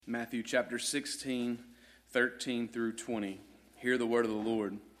Matthew chapter 16, 13 through 20. Hear the word of the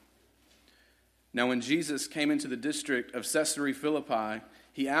Lord. Now when Jesus came into the district of Caesarea Philippi,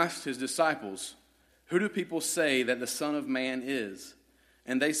 he asked his disciples, "Who do people say that the Son of Man is?"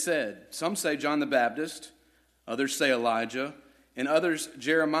 And they said, "Some say John the Baptist, others say Elijah, and others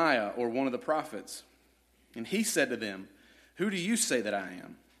Jeremiah or one of the prophets." And he said to them, "Who do you say that I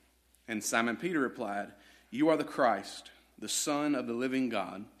am?" And Simon Peter replied, "You are the Christ, the Son of the living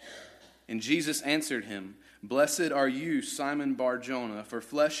God." And Jesus answered him, "Blessed are you, Simon Bar-Jonah, for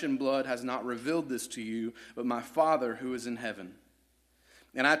flesh and blood has not revealed this to you, but my Father who is in heaven.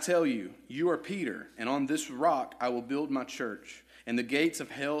 And I tell you, you are Peter, and on this rock I will build my church, and the gates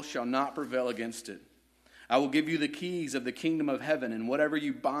of hell shall not prevail against it. I will give you the keys of the kingdom of heaven, and whatever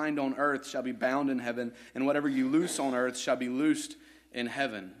you bind on earth shall be bound in heaven, and whatever you loose on earth shall be loosed in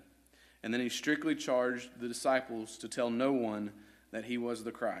heaven." And then he strictly charged the disciples to tell no one that he was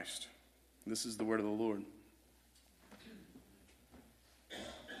the Christ. This is the word of the Lord.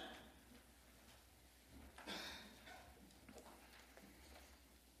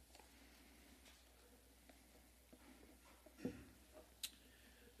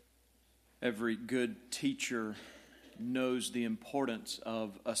 Every good teacher knows the importance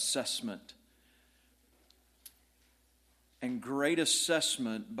of assessment. And great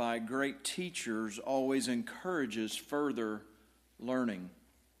assessment by great teachers always encourages further learning.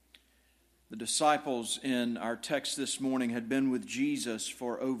 The disciples in our text this morning had been with Jesus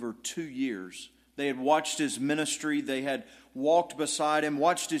for over 2 years. They had watched his ministry, they had walked beside him,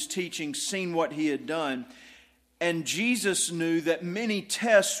 watched his teaching, seen what he had done. And Jesus knew that many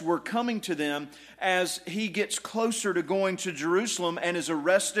tests were coming to them as he gets closer to going to Jerusalem and is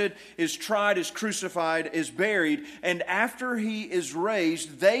arrested, is tried, is crucified, is buried. And after he is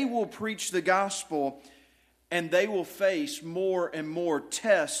raised, they will preach the gospel and they will face more and more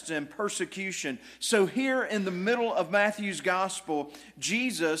tests and persecution. So here in the middle of Matthew's gospel,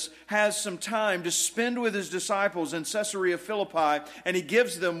 Jesus has some time to spend with his disciples in Caesarea Philippi, and he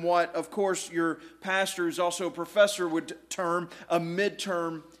gives them what, of course, your pastor, who's also a professor, would term a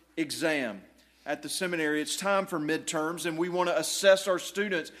midterm exam. At the seminary, it's time for midterms, and we want to assess our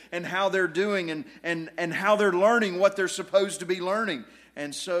students and how they're doing and how they're learning what they're supposed to be learning.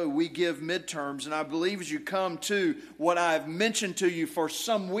 And so we give midterms, and I believe as you come to what I've mentioned to you for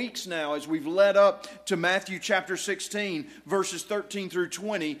some weeks now, as we've led up to Matthew chapter 16, verses 13 through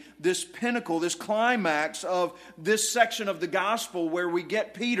 20, this pinnacle, this climax of this section of the gospel where we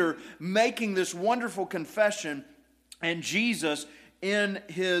get Peter making this wonderful confession, and Jesus, in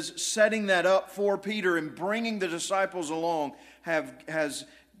his setting that up for Peter and bringing the disciples along, has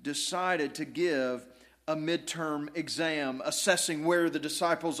decided to give a midterm exam, assessing where the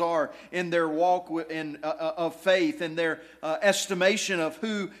disciples are in their walk of faith and their estimation of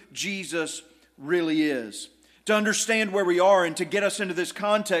who Jesus really is. To understand where we are and to get us into this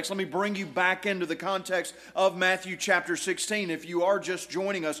context, let me bring you back into the context of Matthew chapter 16. If you are just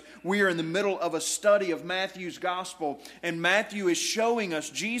joining us, we are in the middle of a study of Matthew's gospel, and Matthew is showing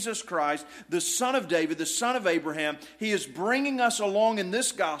us Jesus Christ, the Son of David, the Son of Abraham. He is bringing us along in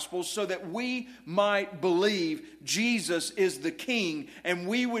this gospel so that we might believe Jesus is the King, and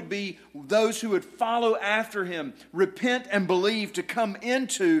we would be those who would follow after him, repent and believe to come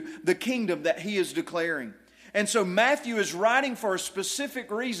into the kingdom that he is declaring. And so Matthew is writing for a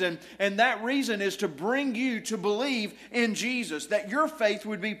specific reason, and that reason is to bring you to believe in Jesus, that your faith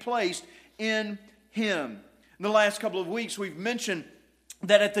would be placed in him. In the last couple of weeks, we've mentioned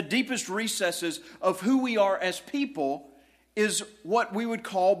that at the deepest recesses of who we are as people is what we would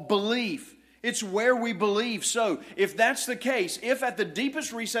call belief. It's where we believe. So if that's the case, if at the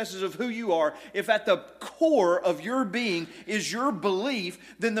deepest recesses of who you are, if at the core of your being is your belief,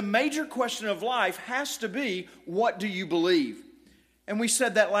 then the major question of life has to be, what do you believe? And we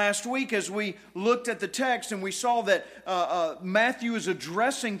said that last week as we looked at the text, and we saw that Matthew is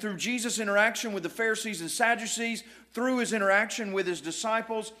addressing through Jesus' interaction with the Pharisees and Sadducees, through his interaction with his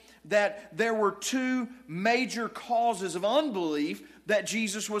disciples, that there were two major causes of unbelief that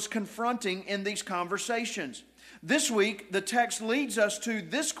Jesus was confronting in these conversations. This week, the text leads us to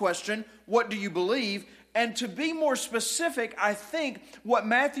this question, what do you believe? And to be more specific, I think what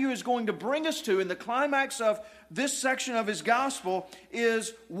Matthew is going to bring us to in the climax of this section of his gospel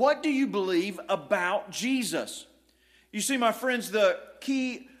is, what do you believe about Jesus? You see, my friends, the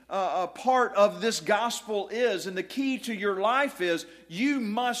key part of this gospel is, and the key to your life is, you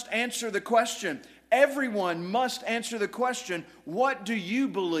must answer the question. Everyone must answer the question, what do you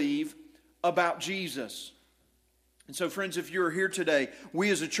believe about Jesus? And so, friends, if you're here today, we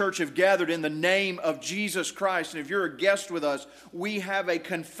as a church have gathered in the name of Jesus Christ. And if you're a guest with us, we have a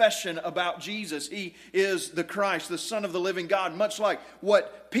confession about Jesus. He is the Christ, the Son of the living God. Much like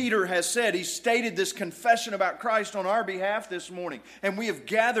what Peter has said, he stated this confession about Christ on our behalf this morning. And we have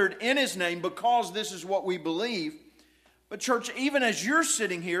gathered in His name because this is what we believe. But church, even as you're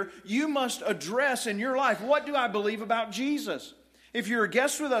sitting here, you must address in your life, what do I believe about Jesus? If you're a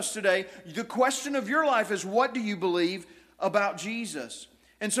guest with us today, the question of your life is, what do you believe about Jesus?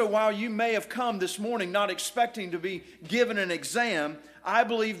 And so while you may have come this morning not expecting to be given an exam, I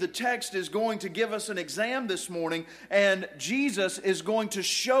believe the text is going to give us an exam this morning, and Jesus is going to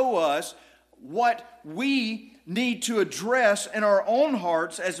show us what we need to address in our own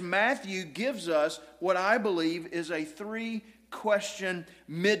hearts as Matthew gives us what I believe is a 3-question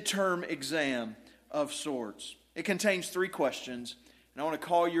midterm exam of sorts. It contains 3 questions, and I want to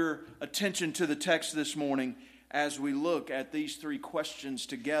call your attention to the text this morning as we look at these 3 questions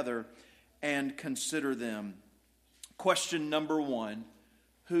together and consider them. Question number 1,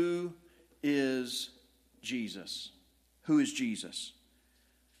 who is Jesus? Who is Jesus?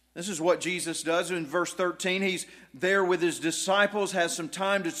 This is what Jesus does in verse 13. He's there with His disciples, has some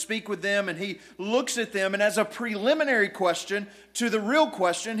time to speak with them, and He looks at them, and as a preliminary question to the real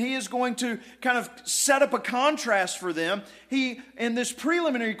question, He is going to kind of set up a contrast for them. He, in this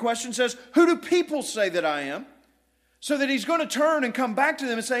preliminary question, says, who do people say that I am? So that He's going to turn and come back to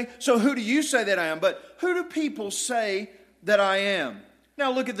them and say, so who do you say that I am? But who do people say that I am?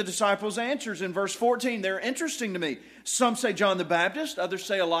 Now look at the disciples' answers in verse 14. They're interesting to me. Some say John the Baptist, others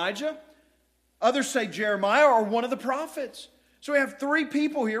say Elijah, others say Jeremiah or one of the prophets. So we have 3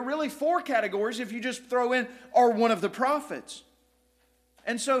 people here, really 4 categories if you just throw in, or one of the prophets.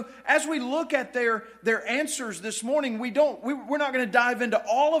 And so as we look at their answers this morning, we're not going to dive into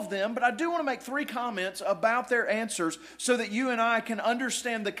all of them, but I do want to make 3 comments about their answers so that you and I can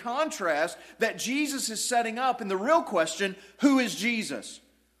understand the contrast that Jesus is setting up in the real question, who is Jesus?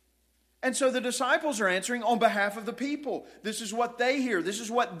 And so the disciples are answering on behalf of the people. This is what they hear. This is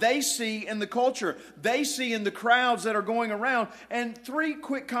what they see in the culture. They see in the crowds that are going around. And 3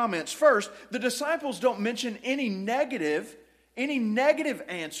 quick comments. First, the disciples don't mention any negative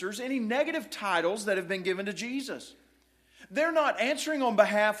answers, any negative titles that have been given to Jesus. They're not answering on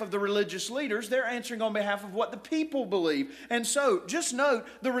behalf of the religious leaders. They're answering on behalf of what the people believe. And so, just note,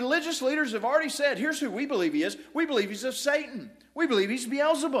 the religious leaders have already said, here's who we believe He is. We believe He's of Satan. We believe He's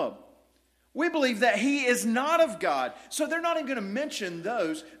Beelzebub. We believe that He is not of God. So they're not even going to mention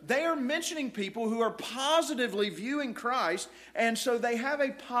those. They are mentioning people who are positively viewing Christ, and so they have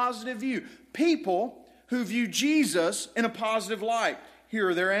a positive view. People who view Jesus in a positive light. Here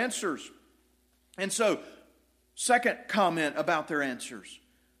are their answers. And so, second comment about their answers.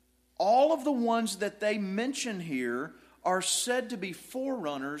 All of the ones that they mention here are said to be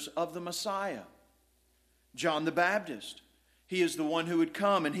forerunners of the Messiah. John the Baptist. He is the one who would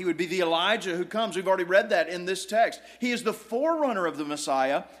come, and he would be the Elijah who comes. We've already read that in this text. He is the forerunner of the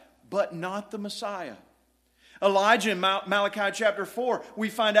Messiah, but not the Messiah. Elijah in Malachi chapter 4, we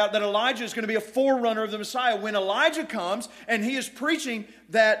find out that Elijah is going to be a forerunner of the Messiah. When Elijah comes and he is preaching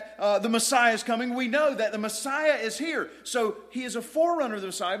that the Messiah is coming, we know that the Messiah is here. So he is a forerunner of the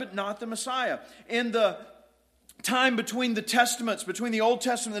Messiah, but not the Messiah. In the time between the Testaments, between the Old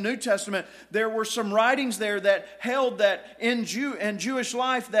Testament and the New Testament, there were some writings there that held that in Jewish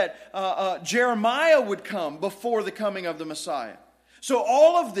life that Jeremiah would come before the coming of the Messiah. So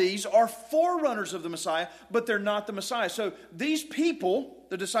all of these are forerunners of the Messiah, but they're not the Messiah. So these people,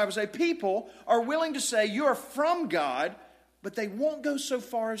 the disciples say, people are willing to say you are from God, but they won't go so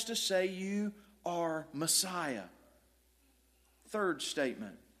far as to say you are Messiah. Third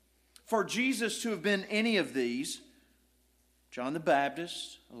statement. For Jesus to have been any of these, John the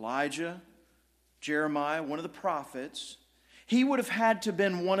Baptist, Elijah, Jeremiah, one of the prophets, he would have had to have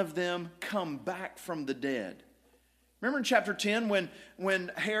been one of them come back from the dead. Remember in chapter 10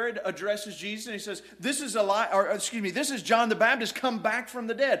 when Herod addresses Jesus and he says, this is John the Baptist come back from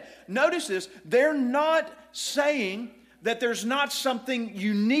the dead. Notice this, they're not saying that there's not something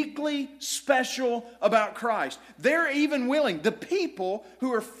uniquely special about Christ. They're even willing, the people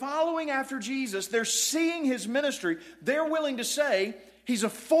who are following after Jesus, they're seeing His ministry, they're willing to say, He's a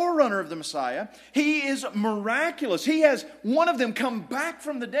forerunner of the Messiah. He is miraculous. He has one of them come back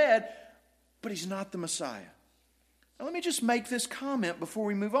from the dead, but He's not the Messiah. Now let me just make this comment before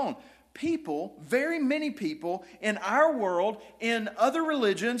we move on. People, very many people in our world, in other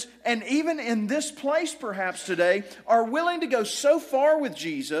religions, and even in this place perhaps today, are willing to go so far with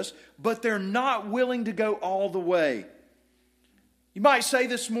Jesus, but they're not willing to go all the way. You might say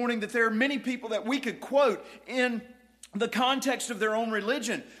this morning that there are many people that we could quote in the context of their own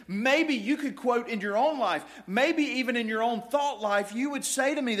religion. Maybe you could quote in your own life, maybe even in your own thought life, you would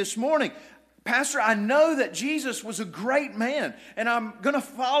say to me this morning, Pastor, I know that Jesus was a great man, and I'm going to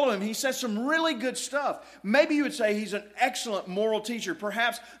follow him. He says some really good stuff. Maybe you would say he's an excellent moral teacher,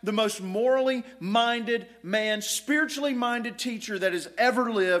 perhaps the most morally minded man, spiritually minded teacher that has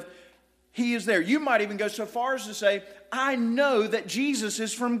ever lived. He is there. You might even go so far as to say, I know that Jesus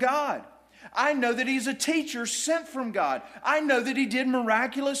is from God. I know that he's a teacher sent from God. I know that he did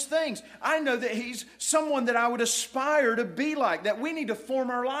miraculous things. I know that he's someone that I would aspire to be like, that we need to form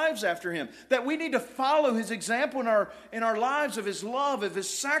our lives after him, that we need to follow his example in our lives of his love, of his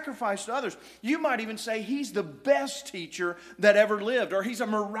sacrifice to others. You might even say he's the best teacher that ever lived, or he's a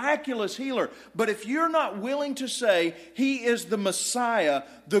miraculous healer. But if you're not willing to say he is the Messiah,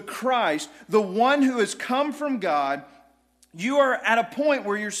 the Christ, the one who has come from God, you are at a point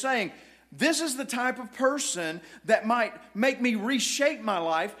where you're saying, this is the type of person that might make me reshape my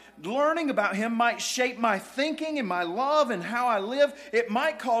life. Learning about him might shape my thinking and my love and how I live. It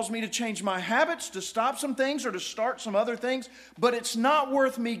might cause me to change my habits, to stop some things or to start some other things. But it's not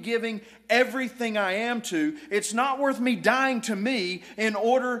worth me giving everything I am to. It's not worth me dying to me in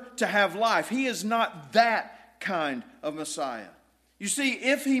order to have life. He is not that kind of Messiah. You see,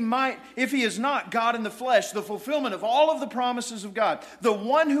 if he is not God in the flesh, the fulfillment of all of the promises of God, the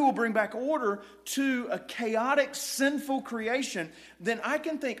one who will bring back order to a chaotic, sinful creation, then I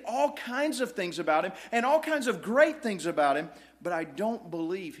can think all kinds of things about him and all kinds of great things about him, but I don't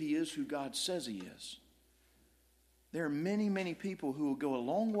believe he is who God says he is. There are many, many people who will go a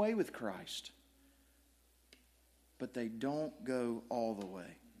long way with Christ, but they don't go all the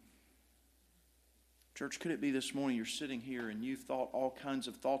way. Church, could it be this morning you're sitting here and you've thought all kinds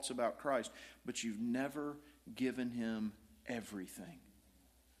of thoughts about Christ, but you've never given him everything?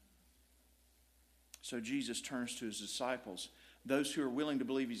 So Jesus turns to his disciples, those who are willing to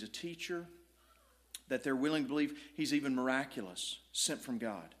believe he's a teacher, that they're willing to believe he's even miraculous, sent from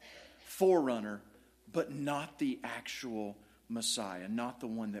God, forerunner, but not the actual Messiah, not the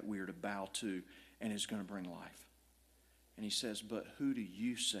one that we're to bow to and is going to bring life. And he says, but who do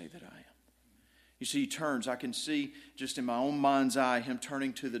you say that I am? You see, he turns. I can see just in my own mind's eye him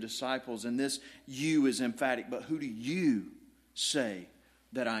turning to the disciples. And this you is emphatic. But who do you say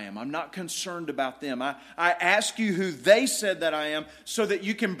that I am? I'm not concerned about them. I ask you who they said that I am so that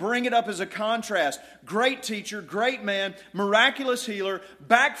you can bring it up as a contrast. Great teacher, great man, miraculous healer,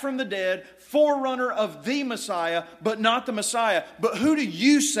 back from the dead, forerunner of the Messiah, but not the Messiah. But who do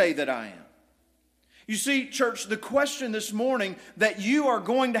you say that I am? You see, church, the question this morning that you are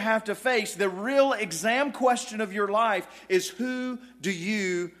going to have to face, the real exam question of your life is, who do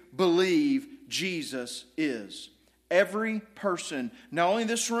you believe Jesus is? Every person, not only in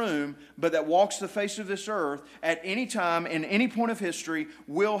this room, but that walks the face of this earth at any time, in any point of history,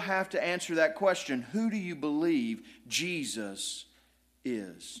 will have to answer that question. Who do you believe Jesus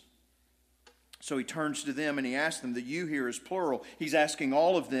is? So he turns to them and he asks them, the you here is plural. He's asking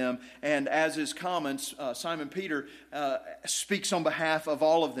all of them. And as is common, Simon Peter speaks on behalf of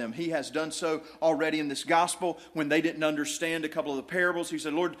all of them. He has done so already in this gospel. When they didn't understand a couple of the parables, he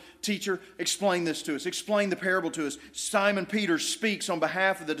said, Lord, teacher, explain this to us. Explain the parable to us. Simon Peter speaks on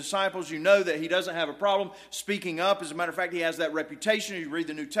behalf of the disciples. You know that he doesn't have a problem speaking up. As a matter of fact, he has that reputation. You read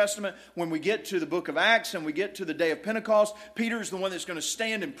the New Testament. When we get to the book of Acts and we get to the day of Pentecost, Peter is the one that's going to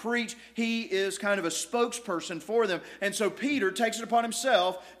stand and preach. He is kind of a spokesperson for them. And so Peter takes it upon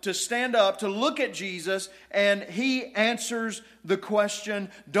himself to stand up, to look at Jesus, and he answers the question.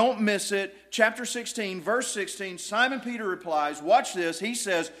 Don't miss it. Chapter 16, verse 16, Simon Peter replies, watch this, he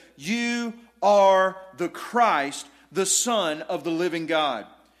says, you are the Christ, the Son of the living God.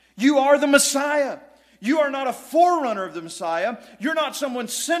 You are the Messiah. You are not a forerunner of the Messiah. You're not someone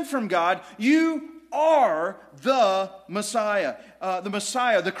sent from God. You are the Messiah. The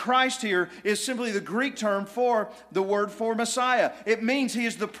Messiah, the Christ here, is simply the Greek term for the word for Messiah. It means he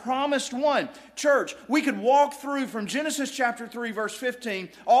is the promised one. Church, we could walk through from Genesis chapter 3, verse 15,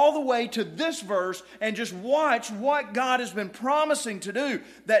 all the way to this verse and just watch what God has been promising to do.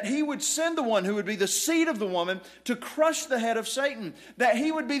 That he would send the one who would be the seed of the woman to crush the head of Satan. That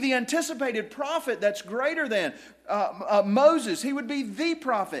he would be the anticipated prophet that's greater than Moses. He would be the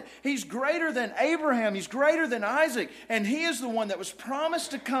prophet. He's greater than Abraham. He's greater than Isaac. And he is the one that was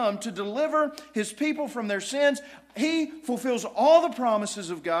promised to come to deliver his people from their sins. He fulfills all the promises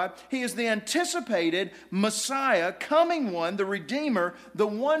of God. He is the anticipated Messiah, coming one, the Redeemer, the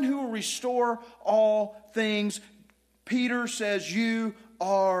one who will restore all things. Peter says, you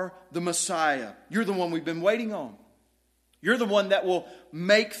are the Messiah. You're the one we've been waiting on. You're the one that will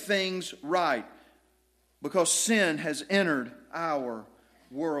make things right. Because sin has entered our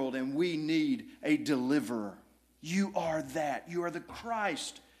world and we need a deliverer. You are that. You are the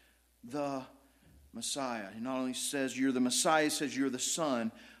Christ, the Messiah. He not only says you're the Messiah, he says you're the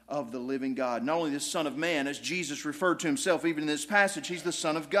Son of the living God. Not only the Son of Man, as Jesus referred to himself even in this passage, he's the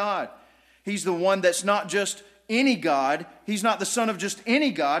Son of God. He's the one that's not just any God. He's not the Son of just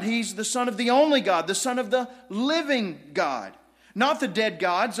any God. He's the Son of the only God, the Son of the living God. Not the dead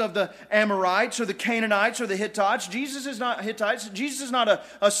gods of the Amorites or the Canaanites or the Hittites. Jesus is not Hittites. Jesus is not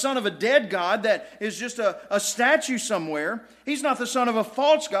a son of a dead God that is just a statue somewhere. He's not the son of a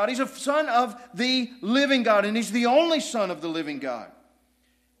false God. He's a son of the living God, and he's the only son of the living God.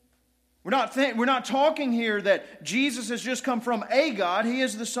 We're not talking here that Jesus has just come from a God. He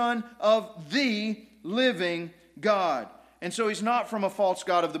is the Son of the living God. And so he's not from a false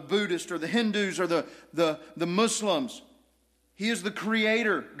god of the Buddhists or the Hindus or the Muslims. He is the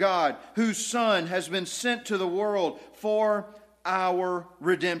Creator God whose Son has been sent to the world for our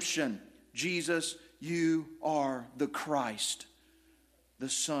redemption. Jesus, you are the Christ, the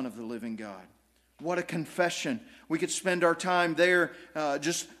Son of the living God. What a confession. We could spend our time there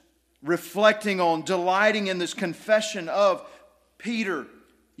just reflecting on, delighting in this confession of Peter.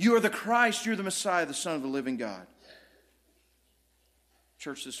 You are the Christ, you're the Messiah, the Son of the living God.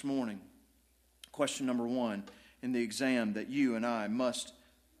 Church, this morning, question number 1 in the exam that you and I must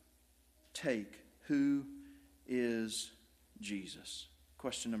take. Who is Jesus?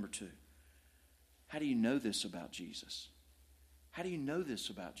 Question number 2. How do you know this about Jesus? How do you know this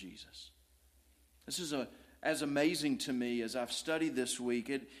about Jesus? This is as amazing to me as I've studied this week.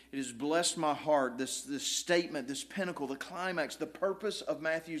 It has blessed my heart. This statement, this pinnacle, the climax, the purpose of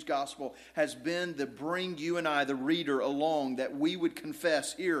Matthew's gospel has been to bring you and I, the reader, along, that we would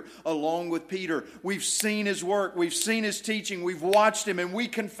confess here along with Peter. We've seen his work. We've seen his teaching. We've watched him, and we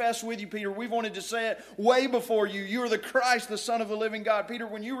confess with you, Peter. We've wanted to say it way before you. You are the Christ, the Son of the living God. Peter,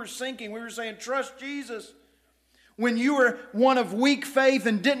 when you were sinking, we were saying, trust Jesus. When you were one of weak faith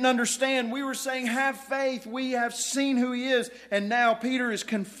and didn't understand, we were saying, have faith. We have seen who he is. And now Peter is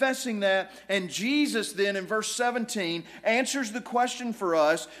confessing that. And Jesus then in verse 17 answers the question for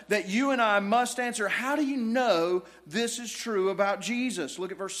us that you and I must answer. How do you know this is true about Jesus?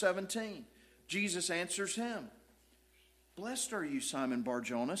 Look at verse 17. Jesus answers him. Blessed are you, Simon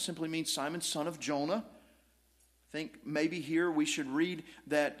Bar-Jonah. Simply means Simon, son of Jonah. I think maybe here we should read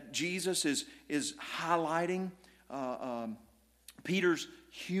that Jesus is highlighting Peter's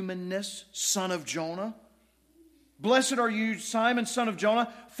humanness, son of Jonah. Blessed are you, Simon, son of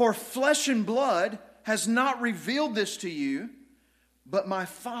Jonah, for flesh and blood has not revealed this to you, but my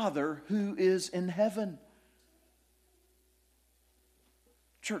Father who is in heaven.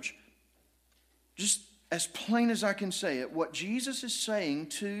 Church, just as plain as I can say it, what Jesus is saying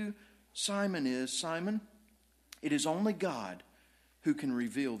to Simon is, Simon, it is only God who can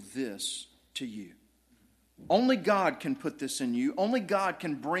reveal this to you. Only God can put this in you. Only God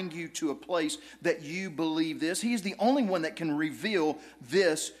can bring you to a place that you believe this. He is the only one that can reveal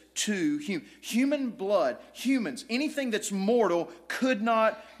this to human blood, humans, anything that's mortal could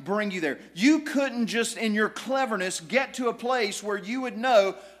not bring you there. You couldn't just in your cleverness get to a place where you would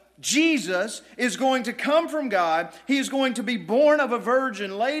know Jesus is going to come from God. He is going to be born of a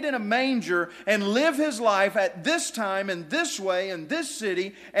virgin, laid in a manger, and live his life at this time and this way in this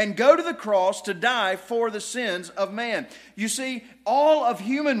city and go to the cross to die for the sins of man. You see, all of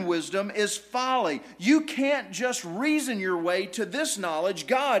human wisdom is folly. You can't just reason your way to this knowledge.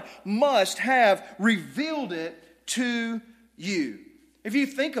 God must have revealed it to you. If you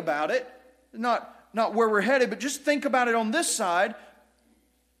think about it, not where we're headed, but just think about it on this side.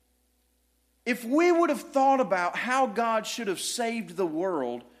 If we would have thought about how God should have saved the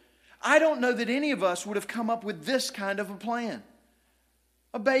world, I don't know that any of us would have come up with this kind of a plan.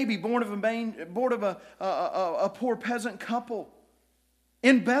 A baby born of a poor peasant couple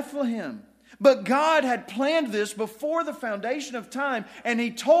in Bethlehem. But God had planned this before the foundation of time, and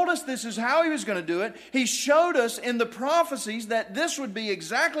He told us this is how He was going to do it. He showed us in the prophecies that this would be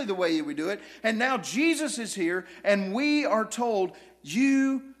exactly the way He would do it. And now Jesus is here, and we are told,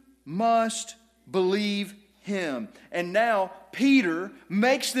 you must believe Him. And now Peter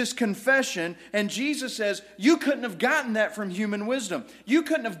makes this confession, and Jesus says, you couldn't have gotten that from human wisdom. You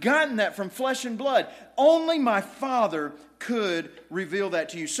couldn't have gotten that from flesh and blood. Only my Father could reveal that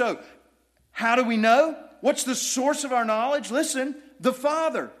to you. So, how do we know? What's the source of our knowledge? Listen, the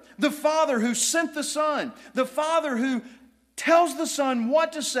Father. The Father who sent the Son. The Father who tells the Son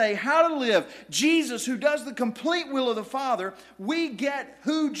what to say, how to live. Jesus, who does the complete will of the Father, we get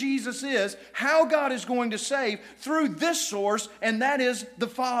who Jesus is, how God is going to save through this source, and that is the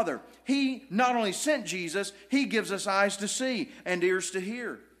Father. He not only sent Jesus, He gives us eyes to see and ears to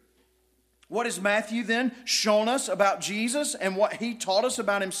hear. What has Matthew then shown us about Jesus and what he taught us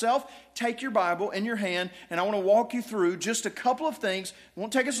about himself? Take your Bible in your hand, and I want to walk you through just a couple of things. It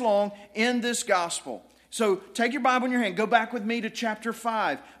won't take us long in this gospel. So take your Bible in your hand. Go back with me to chapter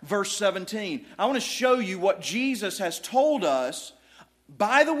 5, verse 17. I want to show you what Jesus has told us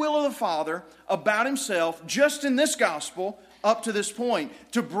by the will of the Father about himself just in this gospel up to this point,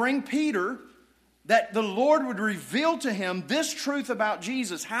 to bring Peter that the Lord would reveal to him this truth about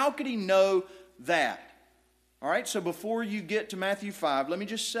Jesus. How could he know that? All right, so before you get to Matthew 5, let me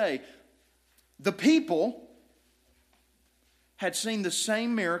just say, the people had seen the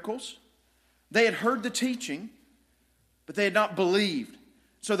same miracles. They had heard the teaching, but they had not believed.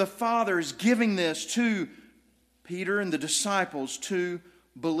 So the Father is giving this to Peter and the disciples to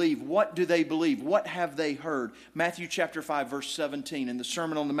believe. What do they believe? What have they heard? Matthew chapter 5, verse 17. In the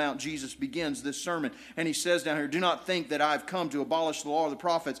Sermon on the Mount, Jesus begins this sermon, and he says down here, "Do not think that I have come to abolish the law or the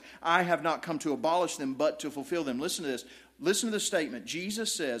prophets. I have not come to abolish them, but to fulfill them." Listen to this. Listen to the statement.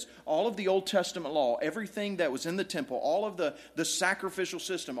 Jesus says, all of the Old Testament law, everything that was in the temple, all of the sacrificial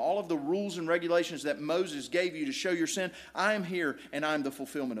system, all of the rules and regulations that Moses gave you to show your sin, I am here, and I am the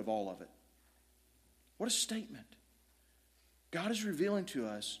fulfillment of all of it. What a statement. God is revealing to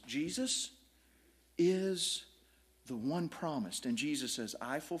us, Jesus is the one promised. And Jesus says,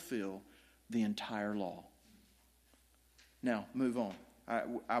 I fulfill the entire law. Now, move on.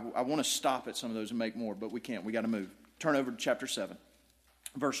 I want to stop at some of those and make more, but we can't. We got to move. Turn over to chapter 7,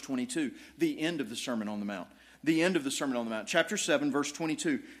 verse 22, the end of the Sermon on the Mount. The end of the Sermon on the Mount. Chapter 7, verse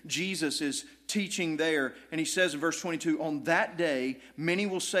 22. Jesus is teaching there, and he says in verse 22, "On that day, many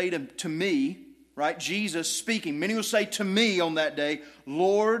will say to me," right? Jesus speaking. "Many will say to me on that day,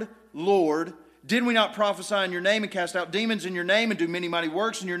 'Lord, Lord, did we not prophesy in your name and cast out demons in your name and do many mighty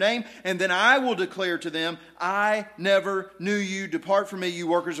works in your name?' And then I will declare to them, 'I never knew you. Depart from me, you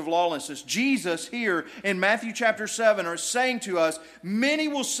workers of lawlessness.'" Jesus here in Matthew chapter 7 are saying to us, many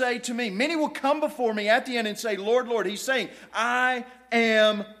will say to me, many will come before me at the end and say, 'Lord, Lord.'" He's saying, I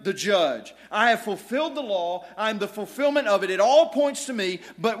am the judge. I have fulfilled the law. I'm the fulfillment of it. It all points to me.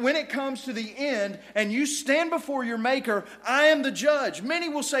 But when it comes to the end and you stand before your Maker, I am the judge. Many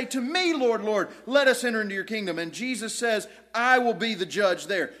will say to me, "Lord, Lord, let us enter into your kingdom." And Jesus says, I will be the judge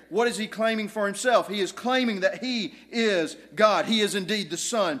there. What is he claiming for himself? He is claiming that he is God. He is indeed the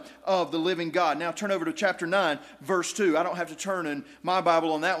Son of the living God. Now turn over to chapter 9, verse 2. I don't have to turn in my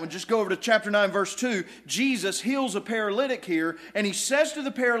Bible on that one. Just go over to chapter 9, verse 2. Jesus heals a paralytic here, and he says to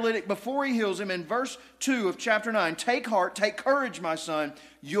the paralytic before he heals him in verse 2 of chapter 9, "Take heart, take courage, my son.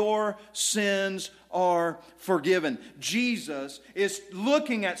 Your sins are forgiven." Jesus is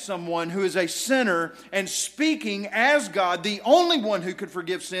looking at someone who is a sinner and speaking as God, the only one who could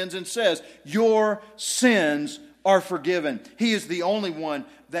forgive sins, and says, "Your sins are forgiven." He is the only one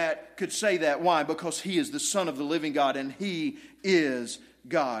that could say that. Why? Because he is the Son of the living God, and he is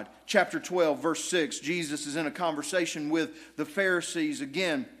God. Chapter 12, verse 6, Jesus is in a conversation with the Pharisees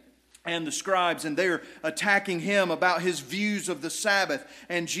again, and the scribes, and they're attacking him about his views of the Sabbath.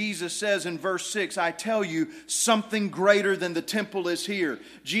 And Jesus says in verse 6, "I tell you, something greater than the temple is here."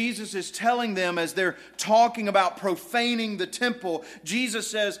 Jesus is telling them as they're talking about profaning the temple, Jesus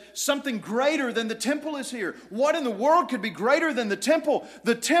says, something greater than the temple is here. What in the world could be greater than the temple?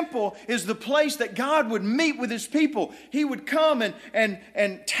 The temple is the place that God would meet with his people. He would come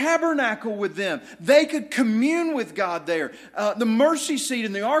and tabernacle with them. They could commune with God there. The mercy seat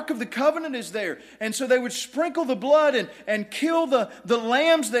and the Ark of the Covenant is there. And so they would sprinkle the blood and kill the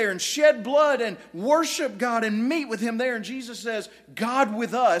lambs there and shed blood and worship God and meet with him there. And Jesus says, God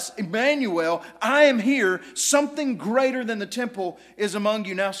with us, Emmanuel, I am here. Something greater than the temple is among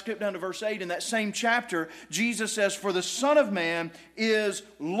you. Now skip down to verse 8. In that same chapter, Jesus says, "For the Son of Man is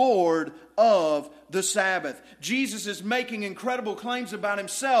Lord of the Sabbath." Jesus is making incredible claims about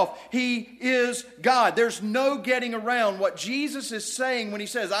himself. He is God. There's no getting around what Jesus is saying when he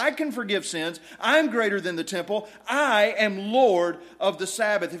says, I can forgive sins. I'm greater than the temple. I am Lord of the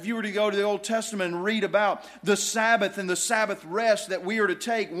Sabbath. If you were to go to the Old Testament and read about the Sabbath and the Sabbath rest that we are to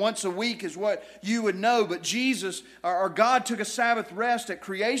take once a week is what you would know. But Jesus, or God, took a Sabbath rest at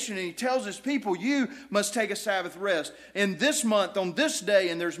creation, and he tells his people, you must take a Sabbath rest. In this month, on this day,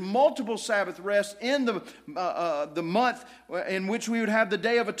 and there's multiple Sabbath rest in the month in which we would have the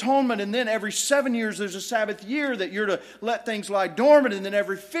Day of Atonement. And then every 7 years there's a Sabbath year that you're to let things lie dormant. And then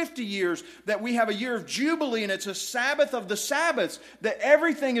every 50 years that we have a year of Jubilee, and it's a Sabbath of the Sabbaths, that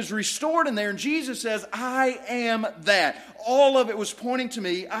everything is restored in there. And Jesus says, I am that. All of it was pointing to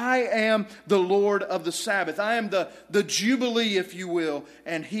me. I am the Lord of the Sabbath. I am the Jubilee, if you will.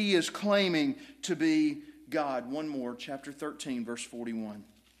 And He is claiming to be God. One more, chapter 13, verse 41.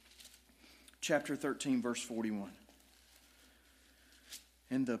 Chapter 13, verse 41.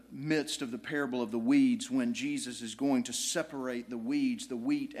 In the midst of the parable of the weeds, when Jesus is going to separate the weeds, the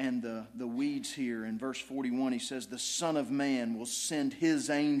wheat and the weeds here, in verse 41, He says, the Son of Man will send His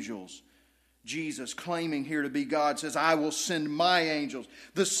angels. Jesus, claiming here to be God, says, I will send my angels.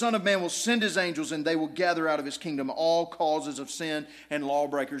 The Son of Man will send His angels, and they will gather out of His kingdom all causes of sin and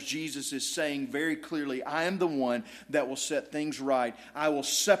lawbreakers. Jesus is saying very clearly, I am the one that will set things right. I will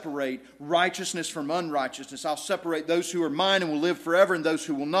separate righteousness from unrighteousness. I'll separate those who are mine and will live forever, and those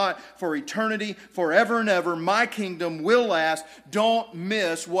who will not for eternity, forever and ever. My kingdom will last. Don't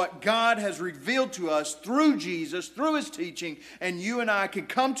miss what God has revealed to us through Jesus, through His teaching, and you and I can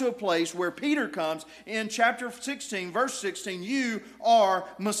come to a place where Peter comes in chapter 16, verse 16, you are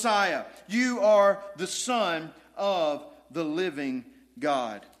Messiah. You are the Son of the living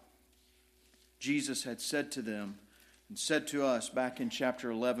God. Jesus had said to them and said to us back in chapter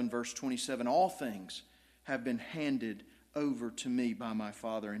 11, verse 27, all things have been handed over to me by my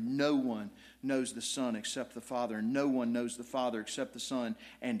Father, and no one knows the Son except the Father, and no one knows the Father except the Son,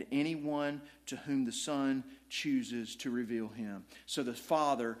 and anyone to whom the Son chooses to reveal Him. So the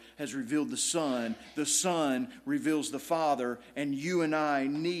Father has revealed the Son reveals the Father, and you and I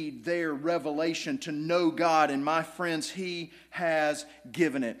need their revelation to know God, and my friends, He has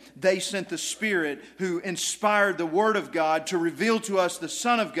given it. They sent the Spirit who inspired the Word of God to reveal to us the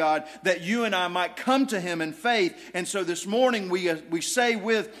Son of God, that you and I might come to Him in faith. And so this morning we say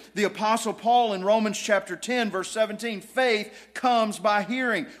with the Apostle Paul in Romans chapter 10, verse 17, faith comes by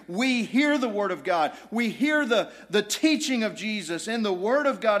hearing. We hear the Word of God. We hear the teaching of Jesus in the Word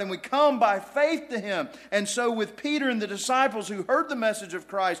of God, and we come by faith to Him. And so with Peter and the disciples who heard the message of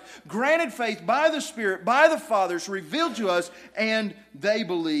Christ, granted faith by the Spirit, by the Fathers, revealed to us, and they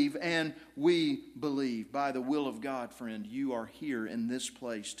believe, and we believe. By the will of God, friend, you are here in this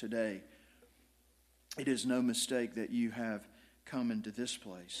place today. It is no mistake that you have come into this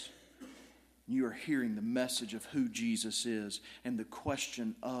place. You are hearing the message of who Jesus is, and the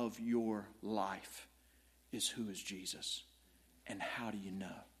question of your life is, who is Jesus? And how do you know?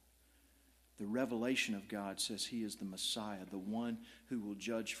 The revelation of God says He is the Messiah, the one who will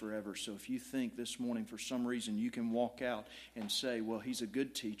judge forever. So if you think this morning for some reason you can walk out and say, well, He's a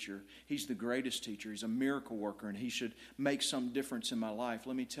good teacher, He's the greatest teacher, He's a miracle worker, and He should make some difference in my life,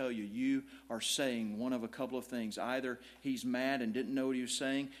 let me tell you, you are saying one of a couple of things. Either He's mad and didn't know what He was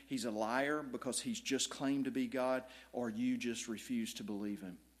saying, He's a liar because He's just claimed to be God, or you just refuse to believe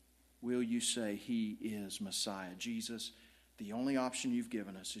Him. Will you say He is Messiah? Jesus, the only option you've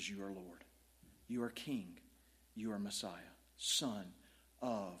given us is you are Lord. You are King. You are Messiah, Son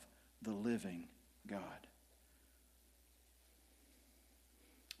of the living God.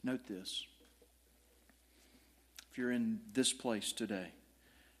 Note this. If you're in this place today,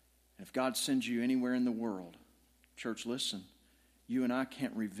 if God sends you anywhere in the world, church, listen, you and I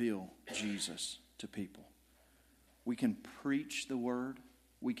can't reveal Jesus to people. We can preach the Word,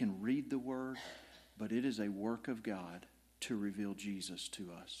 we can read the Word, but it is a work of God to reveal Jesus to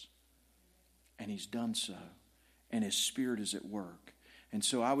us. And He's done so. And His Spirit is at work. And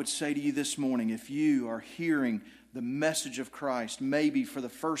so I would say to you this morning, if you are hearing the message of Christ, maybe for the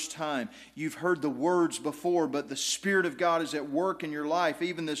first time, you've heard the words before, but the Spirit of God is at work in your life,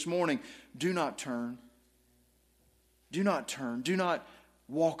 even this morning, do not turn. Do not turn. Do not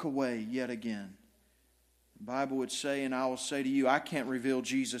walk away yet again. The Bible would say, and I will say to you, I can't reveal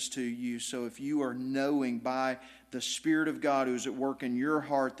Jesus to you. So if you are knowing by the Spirit of God who is at work in your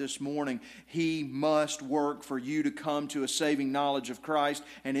heart this morning, He must work for you to come to a saving knowledge of Christ.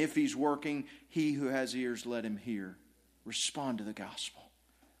 And if He's working, he who has ears, let him hear. Respond to the gospel.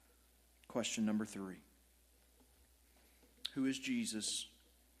 Question number 3. Who is Jesus?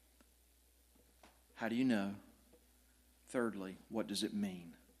 How do you know? Thirdly, what does it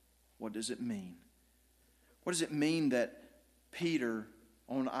mean? What does it mean? What does it mean that Peter,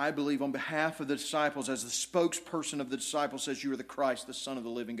 I believe on behalf of the disciples, as the spokesperson of the disciples, says you are the Christ, the Son of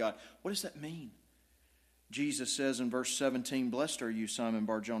the living God? What does that mean? Jesus says in verse 17, "Blessed are you, Simon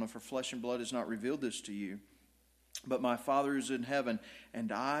Bar-Jonah, for flesh and blood has not revealed this to you, but my Father is in heaven.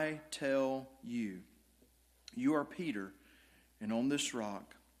 And I tell you, you are Peter, and on this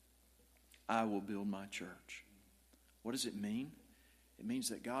rock I will build my church. What does it mean? It means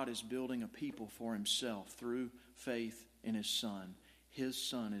that God is building a people for himself through faith in his Son. His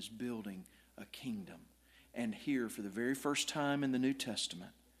Son is building a kingdom. And here, for the very first time in the New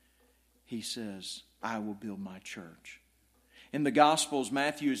Testament, he says, I will build my church. In the Gospels,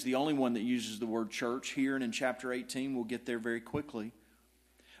 Matthew is the only one that uses the word church. Here and in chapter 18, we'll get there very quickly.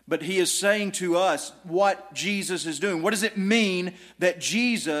 But he is saying to us what Jesus is doing. What does it mean that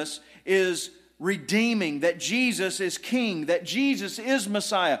Jesus is redeeming, that Jesus is King, that Jesus is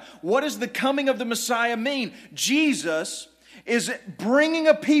Messiah? What does the coming of the Messiah mean? Jesus is bringing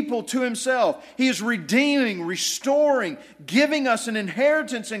a people to himself. He is redeeming, restoring, giving us an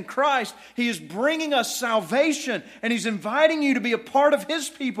inheritance in Christ. He is bringing us salvation, and he's inviting you to be a part of his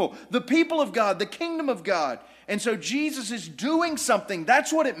people, the people of God, the kingdom of God. And so Jesus is doing something.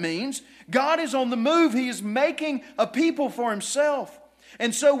 That's what it means. God is on the move. He is making a people for himself.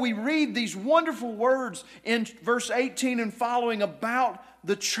 And so we read these wonderful words in verse 18 and following about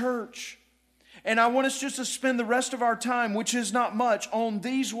the church. And I want us just to spend the rest of our time, which is not much, on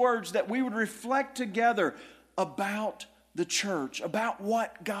these words, that we would reflect together about the church, about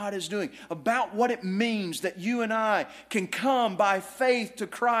what God is doing, about what it means that you and I can come by faith to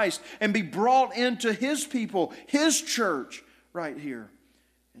Christ and be brought into his people, his church, right here.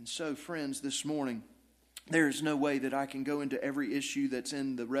 And so, friends, this morning, there is no way that I can go into every issue that's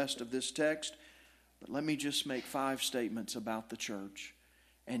in the rest of this text, but let me just make 5 statements about the church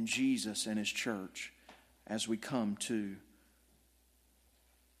and Jesus and his church as we come to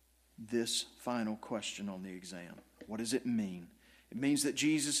this final question on the exam. What does it mean? It means that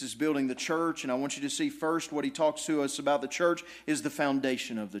Jesus is building the church, and I want you to see first what he talks to us about the church is the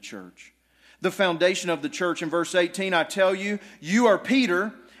foundation of the church. The foundation of the church in verse 18, I tell you, you are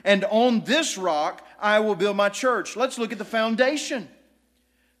Peter, and on this rock I will build my church. Let's look at the foundation.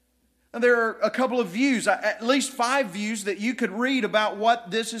 Now, there are a couple of views, at least 5 views that you could read about what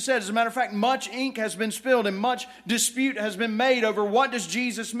this is said. As a matter of fact, much ink has been spilled and much dispute has been made over what does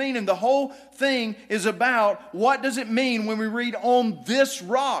Jesus mean. And the whole thing is about what does it mean when we read on this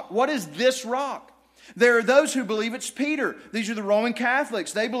rock. What is this rock? There are those who believe it's Peter. These are the Roman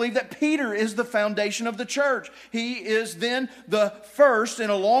Catholics. They believe that Peter is the foundation of the church. He is then the first in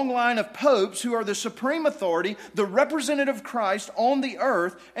a long line of popes who are the supreme authority, the representative of Christ on the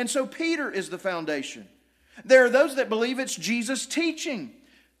earth. And so Peter is the foundation. There are those that believe it's Jesus' teaching.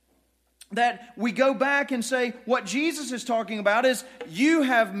 That we go back and say, what Jesus is talking about is, you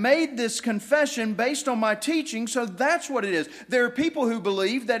have made this confession based on my teaching, so that's what it is. There are people who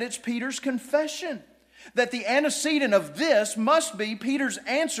believe that it's Peter's confession. That the antecedent of this must be Peter's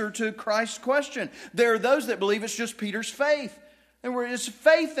answer to Christ's question. There are those that believe it's just Peter's faith. And it's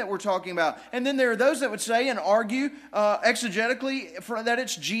faith that we're talking about. And then there are those that would say and argue exegetically that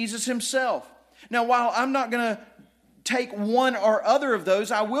it's Jesus himself. Now, while I'm not going to take one or other of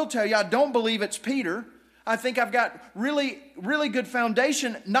those, I will tell you I don't believe it's Peter. I think I've got really, really good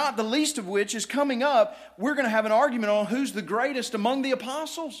foundation, not the least of which is coming up. We're going to have an argument on who's the greatest among the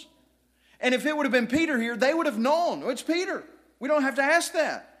apostles. And if it would have been Peter here, they would have known. It's Peter. We don't have to ask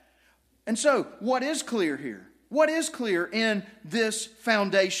that. And so, what is clear here? What is clear in this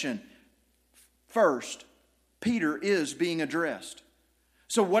foundation? First, Peter is being addressed.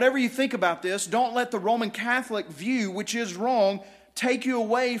 So whatever you think about this, don't let the Roman Catholic view, which is wrong, take you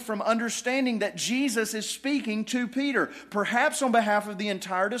away from understanding that Jesus is speaking to Peter. Perhaps on behalf of the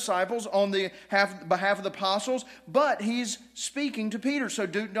entire disciples, on the behalf of the apostles, but he's speaking to Peter. So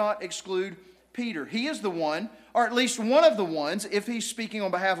do not exclude Peter. He is the one, or at least one of the ones, if he's speaking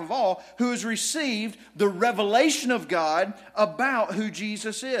on behalf of all, who has received the revelation of God about who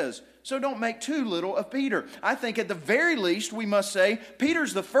Jesus is. So don't make too little of Peter. I think at the very least we must say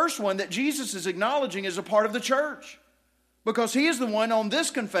Peter's the first one that Jesus is acknowledging as a part of the church. Because he is the one on this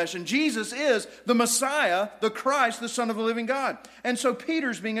confession. Jesus is the Messiah, the Christ, the Son of the living God. And so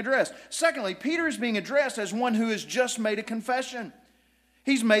Peter's being addressed. Secondly, Peter is being addressed as one who has just made a confession.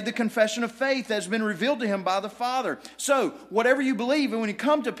 He's made the confession of faith that has been revealed to him by the Father. So, whatever you believe, and when you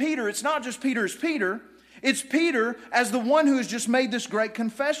come to Peter, it's not just Peter as Peter. It's Peter as the one who has just made this great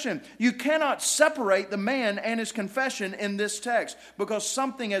confession. You cannot separate the man and his confession in this text because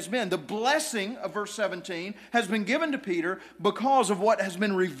something has been. The blessing of verse 17 has been given to Peter because of what has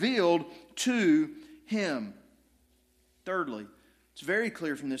been revealed to him. Thirdly, it's very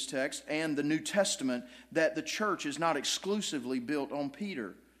clear from this text and the New Testament that the church is not exclusively built on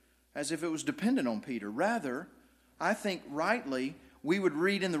Peter, as if it was dependent on Peter. Rather, I think rightly, we would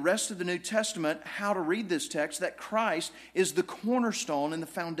read in the rest of the New Testament how to read this text, that Christ is the cornerstone and the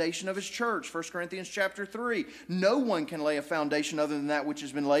foundation of His church. 1 Corinthians chapter 3. No one can lay a foundation other than that which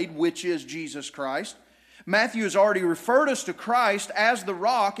has been laid, which is Jesus Christ. Matthew has already referred us to Christ as the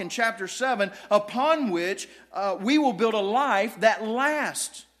rock in chapter 7, upon which we will build a life that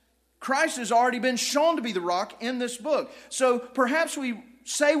lasts. Christ has already been shown to be the rock in this book. So perhaps we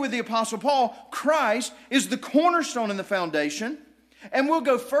say with the Apostle Paul, Christ is the cornerstone and the foundation. And we'll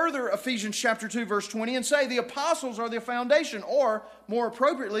go further, Ephesians chapter 2, verse 20, and say the apostles are the foundation, or more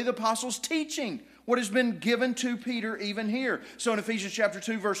appropriately, the apostles' teaching, what has been given to Peter even here. So in Ephesians chapter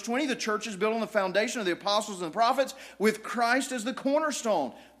 2, verse 20, the church is built on the foundation of the apostles and the prophets with Christ as the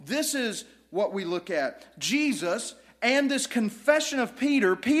cornerstone. This is what we look at. Jesus and this confession of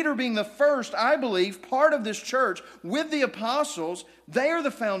Peter, Peter being the first, I believe, part of this church with the apostles, they are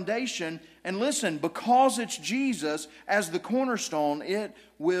the foundation. And listen, because it's Jesus as the cornerstone, it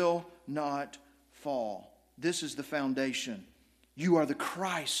will not fall. This is the foundation. You are the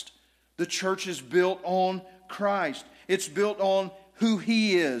Christ. The church is built on Christ. It's built on who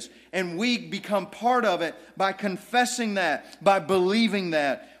He is. And we become part of it by confessing that, by believing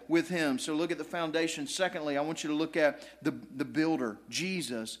that with Him. So look at the foundation. Secondly, I want you to look at the builder,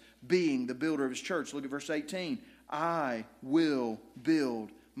 Jesus being the builder of His church. Look at verse 18. I will build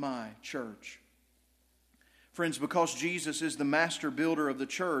my church. Friends, because Jesus is the master builder of the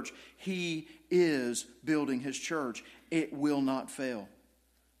church, He is building His church. It will not fail.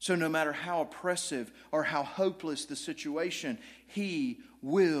 So no matter how oppressive or how hopeless the situation, He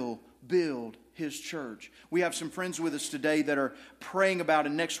will build His church. We have some friends with us today that are praying about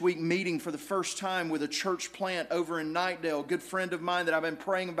and next week meeting for the first time with a church plant over in Knightdale. A good friend of mine that I've been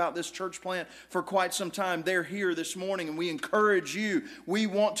praying about this church plant for quite some time. They're here this morning, and we encourage you. We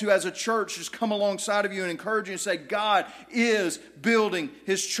want to, as a church, just come alongside of you and encourage you and say, God is building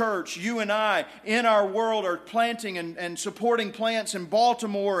His church. You and I, in our world, are planting and supporting plants in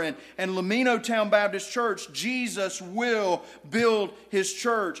Baltimore and Laminotown Baptist Church. Jesus will build His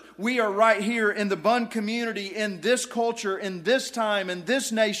church. We are right here in the Bund community, in this culture, in this time, in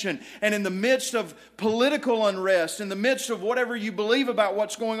this nation, and in the midst of political unrest, in the midst of whatever you believe about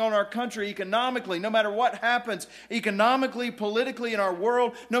what's going on in our country economically, no matter what happens economically, politically in our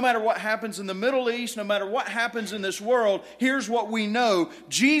world, no matter what happens in the Middle East, no matter what happens in this world, here's what we know.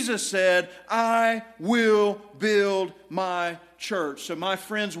 Jesus said, I will build my church. So my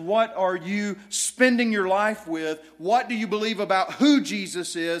friends, what are you spending your life with? What do you believe about who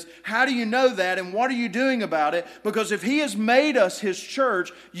Jesus is? How do you know that? And what are you doing about it? Because if He has made us His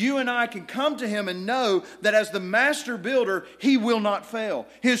church, you and I can come to Him and know that as the master builder, He will not fail.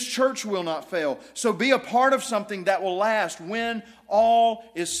 His church will not fail. So be a part of something that will last when all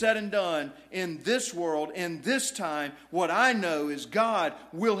is said and done in this world, in this time. What I know is God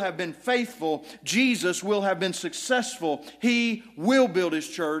will have been faithful. Jesus will have been successful. He will build His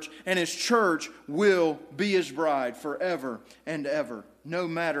church, and His church will be His bride forever and ever. No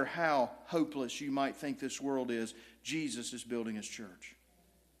matter how hopeless you might think this world is, Jesus is building His church.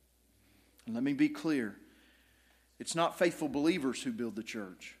 And let me be clear. It's not faithful believers who build the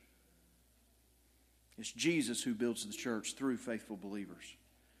church. It's Jesus who builds the church through faithful believers.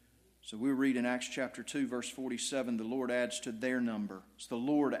 So we read in Acts chapter 2, verse 47, the Lord adds to their number. It's the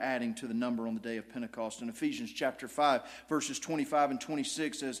Lord adding to the number on the day of Pentecost. In Ephesians chapter 5, verses 25 and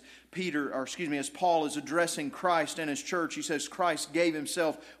 26, as Paul is addressing Christ and His church, he says, Christ gave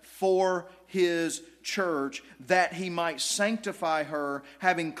Himself for His church, that He might sanctify her,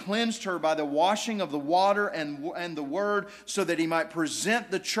 having cleansed her by the washing of the water and the word, so that He might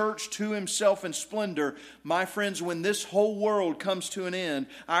present the church to Himself in splendor. My friends, when this whole world comes to an end,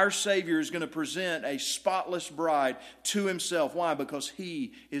 our Savior is going to present a spotless bride to Himself. Why? Because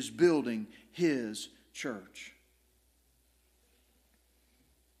He is building His church.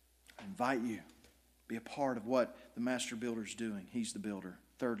 I invite you, be a part of what the master builder is doing. He's the builder.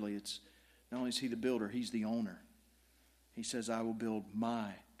 Thirdly, it's not only is He the builder, He's the owner. He says, I will build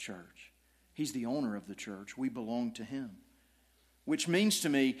my church. He's the owner of the church. We belong to Him. Which means to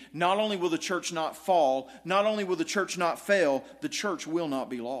me, not only will the church not fall, not only will the church not fail, the church will not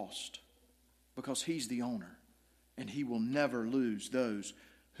be lost. Because He's the owner. And He will never lose those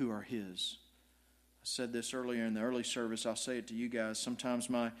who are His. I said this earlier in the early service. I'll say it to you guys. Sometimes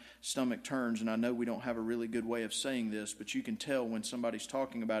my stomach turns, and I know we don't have a really good way of saying this, but you can tell when somebody's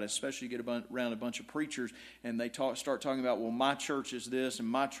talking about it, especially you get around a bunch of preachers, and they start talking about, well, my church is this, and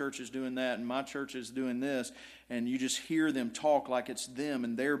my church is doing that, and my church is doing this, and you just hear them talk like it's them,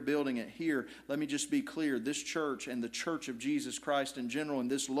 and they're building it here. Let me just be clear. This church and the church of Jesus Christ in general,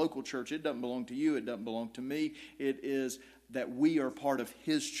 and this local church, it doesn't belong to you. It doesn't belong to me. It is that we are part of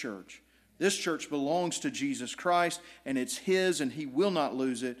His church. This church belongs to Jesus Christ, and it's His, and He will not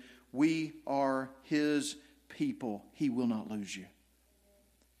lose it. We are His people. He will not lose you.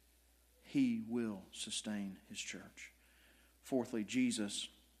 He will sustain His church. Fourthly, Jesus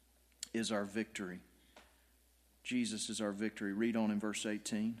is our victory. Jesus is our victory. Read on in verse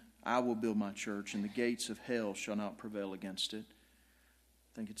 18. I will build my church, and the gates of hell shall not prevail against it.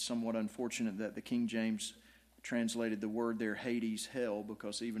 I think it's somewhat unfortunate that the King James translated the word there, Hades, hell,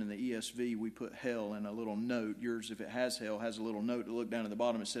 because even in the ESV we put hell in a little note. Yours, if it has hell, has a little note to look down at the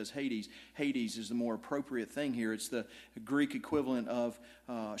bottom. It says Hades. Hades is the more appropriate thing here. It's the Greek equivalent of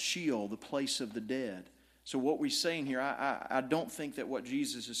Sheol, the place of the dead. So what we're saying here, I don't think that what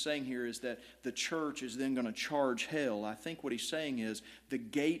Jesus is saying here is that the church is then going to charge hell. I think what He's saying is the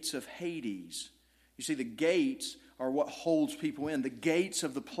gates of Hades. You see, the gates are what holds people in. The gates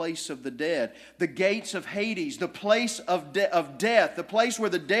of the place of the dead. The gates of Hades, the place of death, the place where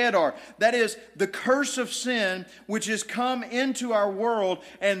the dead are. That is the curse of sin which has come into our world,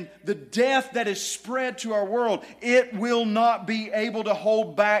 and the death that is spread to our world. It will not be able to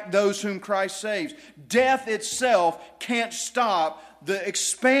hold back those whom Christ saves. Death itself can't stop the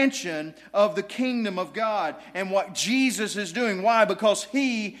expansion of the kingdom of God and what Jesus is doing. Why? Because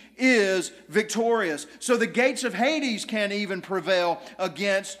He is victorious. So the gates of Hades can't even prevail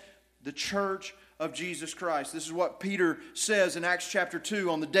against the church of Jesus Christ. This is what Peter says in Acts chapter 2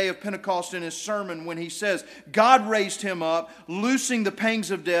 on the day of Pentecost in his sermon, when he says, God raised Him up, loosing the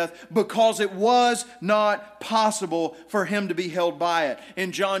pangs of death, because it was not possible for Him to be held by it.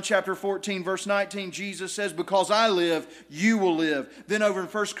 In John chapter 14 verse 19, Jesus says, because I live, you will live. Then over in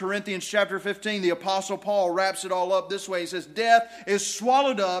 1 Corinthians chapter 15, the Apostle Paul wraps it all up this way. He says, death is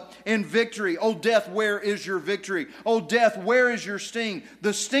swallowed up in victory. O death, where is your victory? O death, where is your sting?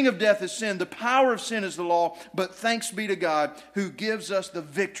 The sting of death is sin. The power of sin is the law, but thanks be to God who gives us the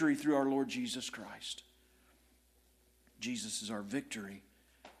victory through our Lord Jesus Christ. Jesus is our victory,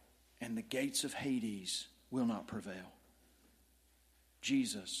 and the gates of Hades will not prevail.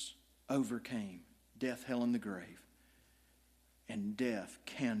 Jesus overcame death, hell, and the grave, and death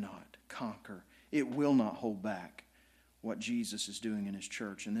cannot conquer. It will not hold back what Jesus is doing in His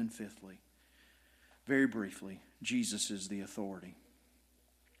church. And then fifthly, very briefly, Jesus is the authority.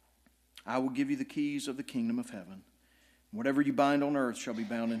 I will give you the keys of the kingdom of heaven. Whatever you bind on earth shall be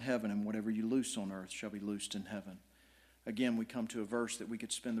bound in heaven, and whatever you loose on earth shall be loosed in heaven. Again, we come to a verse that we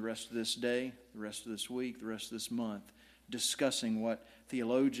could spend the rest of this day, the rest of this week, the rest of this month discussing what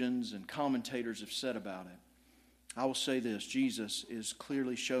theologians and commentators have said about it. I will say this, Jesus is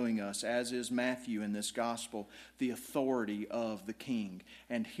clearly showing us, as is Matthew in this gospel, the authority of the King.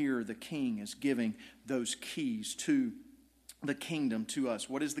 And here the King is giving those keys to the kingdom to us.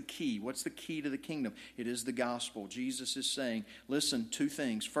 What is the key? What's the key to the kingdom? It is the gospel. Jesus is saying, listen, two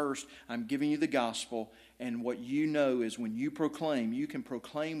things. First, I'm giving you the gospel, and what you know is when you proclaim, you can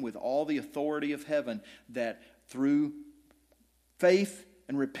proclaim with all the authority of heaven that through faith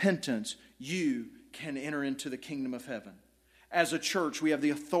and repentance, you can enter into the kingdom of heaven. As a church, we have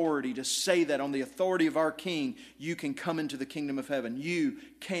the authority to say that on the authority of our King, you can come into the kingdom of heaven. You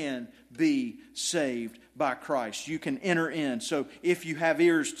can be saved by Christ. You can enter in. So if you have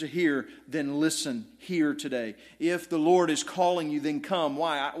ears to hear, then listen here today. If the Lord is calling you, then come.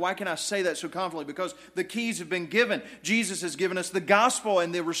 Why can I say that so confidently? Because the keys have been given. Jesus has given us the gospel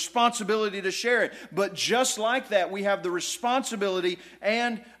and the responsibility to share it. But just like that, we have the responsibility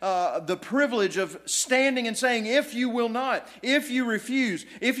and the privilege of standing and saying, if you will not, if you refuse,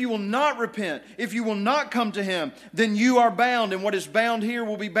 if you will not repent, if you will not come to Him, then you are bound. And what is bound here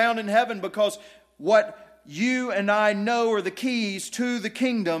will be bound in heaven, because what you and I know are the keys to the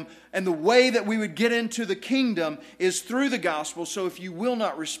kingdom, and the way that we would get into the kingdom is through the gospel. So if you will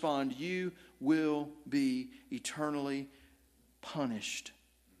not respond, you will be eternally punished,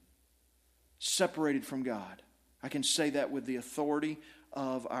 separated from God. I can say that with the authority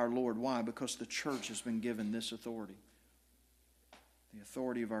of our Lord. Why? Because the church has been given this authority. The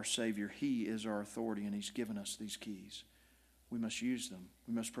authority of our Savior. He is our authority, and He's given us these keys. We must use them.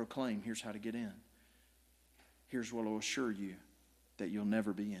 We must proclaim, here's how to get in. Here's what will assure you that you'll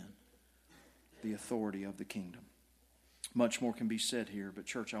never be in. The authority of the kingdom. Much more can be said here, but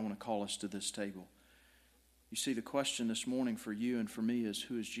church, I want to call us to this table. You see, the question this morning for you and for me is,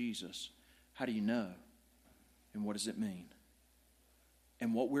 who is Jesus? How do you know? And what does it mean?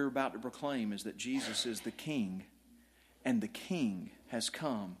 And what we're about to proclaim is that Jesus is the King, and the King has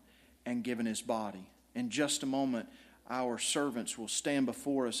come and given His body. In just a moment, our servants will stand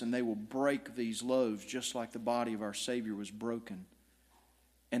before us and they will break these loaves just like the body of our Savior was broken.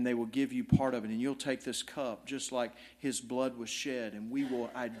 and they will give you part of it. And you'll take this cup just like his blood was shed, and we will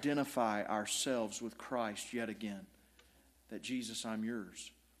identify ourselves with Christ yet again. That, Jesus, I'm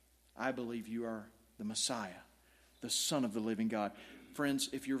yours. I believe you are the Messiah, the Son of the living God. Friends,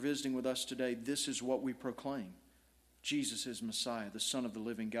 if you're visiting with us today, this is what we proclaim. Jesus is Messiah, the Son of the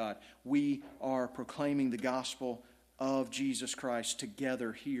living God. We are proclaiming the gospel of Jesus Christ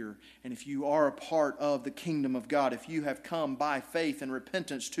together here. And if you are a part of the kingdom of God, if you have come by faith and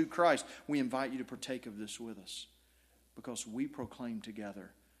repentance to Christ, we invite you to partake of this with us, because we proclaim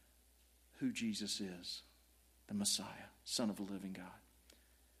together who Jesus is, the Messiah, Son of the living God.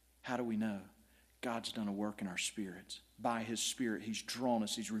 How do we know? God's done a work in our spirits. By his Spirit, he's drawn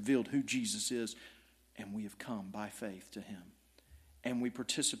us. He's revealed who Jesus is, and we have come by faith to him. And we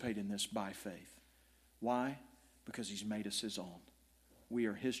participate in this by faith. Why? Because he's made us his own. We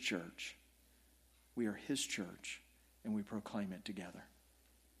are his church. We are his church, and we proclaim it together.